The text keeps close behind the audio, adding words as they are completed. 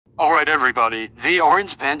Alright everybody, the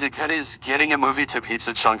Orange Bandicoot is getting a movie to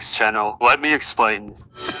Pizza Chunk's channel. Let me explain.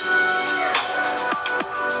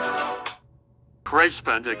 Crash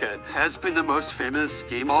Bandicoot has been the most famous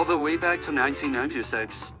game all the way back to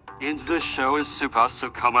 1996. And the show is supposed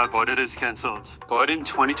to come out, but it is cancelled. But in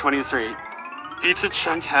 2023, Pizza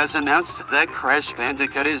Chunk has announced that Crash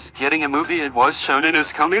Bandicoot is getting a movie. It was shown in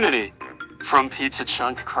his community. From Pizza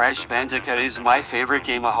Chunk, Crash Bandicoot is my favorite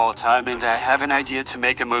game of all time, and I have an idea to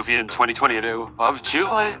make a movie in 2022 of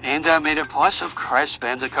July, and I made a plush of Crash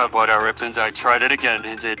Bandicoot, but I ripped and I tried it again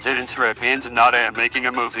and it didn't rip, and now I am making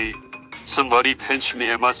a movie. Somebody pinch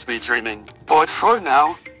me, I must be dreaming. But for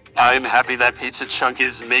now, I am happy that Pizza Chunk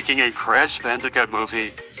is making a Crash Bandicoot movie.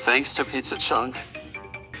 Thanks to Pizza Chunk.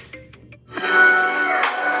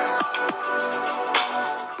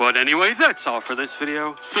 But anyway, that's all for this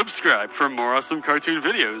video. Subscribe for more awesome cartoon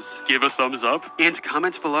videos. Give a thumbs up and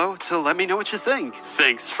comment below to let me know what you think.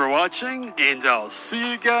 Thanks for watching, and I'll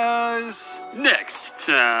see you guys next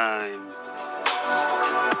time.